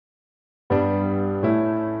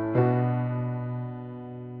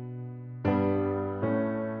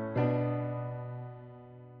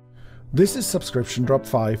This is subscription drop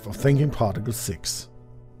 5 of thinkingParticles 6.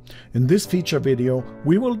 In this feature video,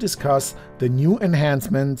 we will discuss the new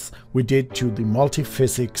enhancements we did to the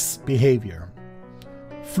multi-physics behavior.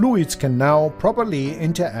 Fluids can now properly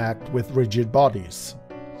interact with rigid bodies.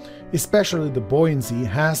 Especially the buoyancy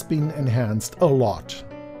has been enhanced a lot.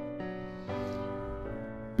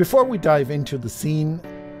 Before we dive into the scene,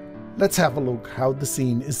 let's have a look how the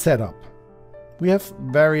scene is set up. We have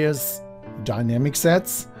various dynamic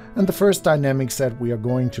sets, and the first dynamic set we are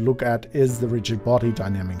going to look at is the rigid body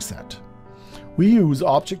dynamic set. We use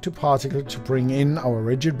Obj-to-Particle to bring in our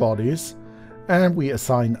rigid bodies, and we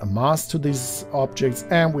assign a mass to these objects,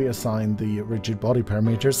 and we assign the rigid body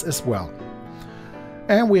parameters as well.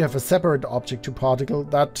 And we have a separate Obj-to-Particle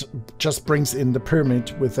that just brings in the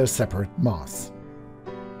pyramid with a separate mass.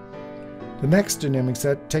 The next dynamic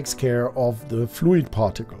set takes care of the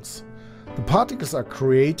FluidParticles. The particles are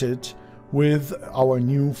created with our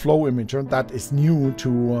new FlowEmitter that is new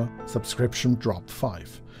to subscription drop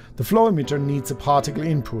 5. The FlowEmitter needs a particle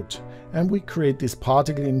input, and we create this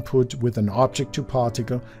particle input with an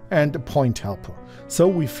Obj-to-Particle and a point helper. So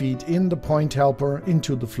we feed in the point helper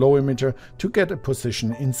into the FlowEmitter to get a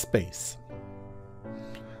position in space.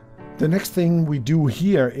 The next thing we do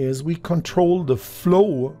here is we control the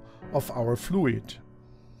flow of our fluid.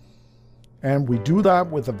 And we do that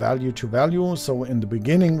with a ValueToValue. So in the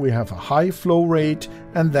beginning we have a high flow rate,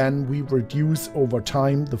 and then we reduce over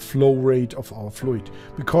time the flow rate of our fluid.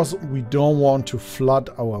 Because we don't want to flood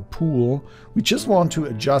our pool, we just want to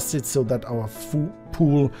adjust it so that our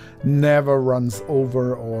pool never runs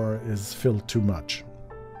over or is filled too much.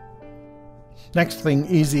 Next thing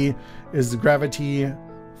easy is the gravity,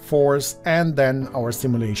 force, and then our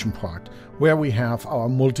simulation part, where we have our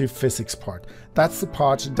multi-physics part. That's the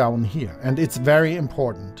part down here, and it's very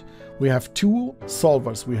important. We have two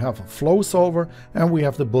solvers. We have a FlowSolver and we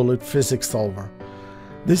have the BulletPhysics solver.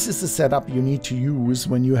 This is the setup you need to use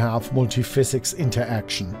when you have multi-physics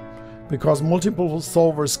interaction, because multiple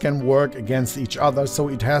solvers can work against each other, so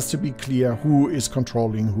it has to be clear who is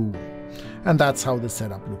controlling who. And that's how the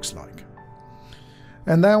setup looks like.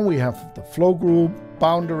 And then we have the flow group,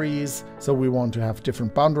 boundaries, so we want to have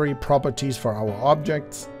different boundary properties for our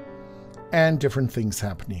objects, and different things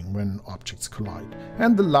happening when objects collide.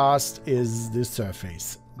 And the last is the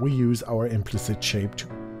surface. We use our implicit shape to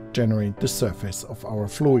generate the surface of our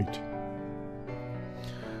fluid.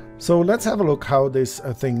 So let's have a look how this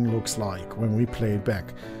thing looks like when we play it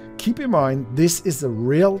back. Keep in mind, this is a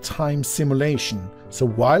real-time simulation. So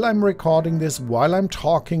while I'm recording this, while I'm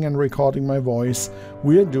talking and recording my voice,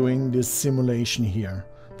 we are doing this simulation here.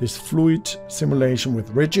 This fluid simulation with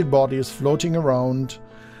rigid bodies floating around,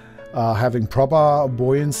 having proper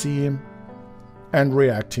buoyancy, and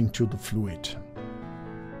reacting to the fluid.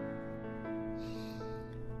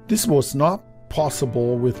 This was not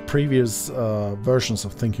possible with previous versions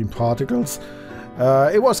of thinkingParticles.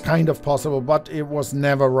 It was kind of possible, but it was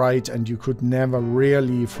never right, and you could never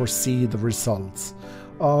really foresee the results.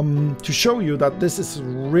 To show you that this is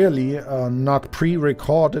really not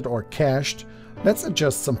pre-recorded or cached, let's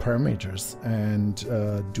adjust some parameters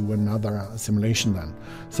and do another simulation then.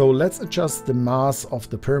 So let's adjust the mass of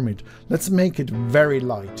the pyramid. Let's make it very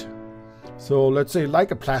light. So let's say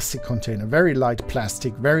like a plastic container, very light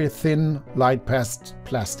plastic, very thin, light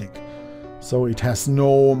plastic. So it has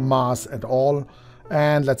no mass at all.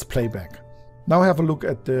 And let's play back. Now have a look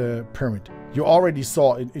at the pyramid. You already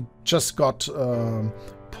saw it, it just got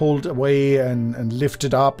pulled away and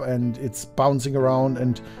lifted up, and it's bouncing around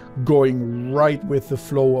and going right with the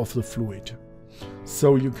flow of the fluid.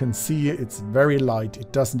 So you can see it's very light.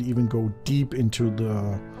 It doesn't even go deep into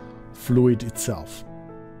the fluid itself.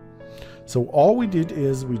 So all we did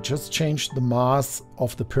is we just changed the mass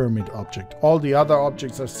of the pyramid object. All the other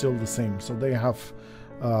objects are still the same, so they have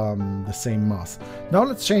the same mass. Now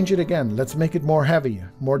let's change it again. Let's make it more heavy,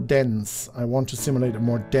 more dense. I want to simulate a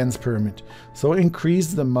more dense pyramid. So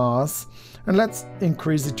increase the mass, and let's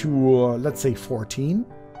increase it to let's say 14.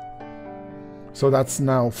 So that's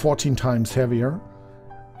now 14 times heavier.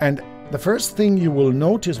 And the first thing you will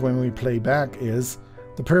notice when we play back is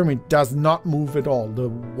the pyramid does not move at all. The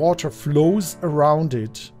water flows around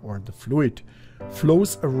it, or the fluid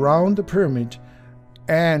flows around the pyramid,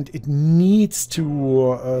 and it needs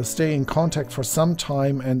to stay in contact for some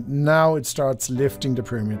time, and now it starts lifting the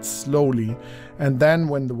pyramid slowly. And then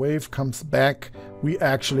when the wave comes back, we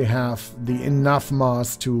actually have the enough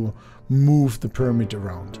mass to move the pyramid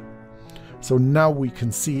around. So now we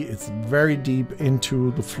can see it's very deep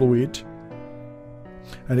into the fluid,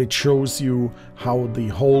 and it shows you how the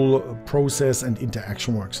whole process and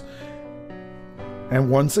interaction works. And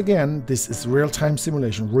once again, this is real-time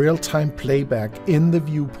simulation, real-time playback in the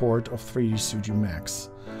viewport of 3D Studio Max.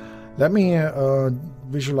 Let me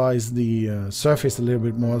visualize the surface a little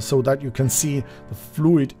bit more so that you can see the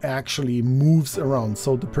fluid actually moves around.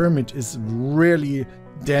 So the pyramid is really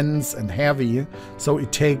dense and heavy, so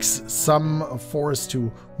it takes some force to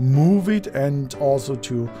move it and also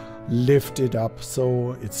to lift it up.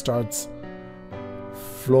 So it starts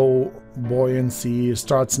flow buoyancy,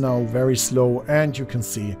 starts now very slow, and you can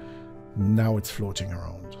see now it's floating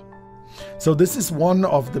around. So this is one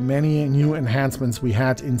of the many new enhancements we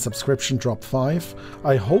had in subscription drop 5.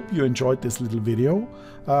 I hope you enjoyed this little video.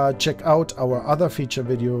 Check out our other feature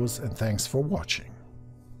videos, and thanks for watching.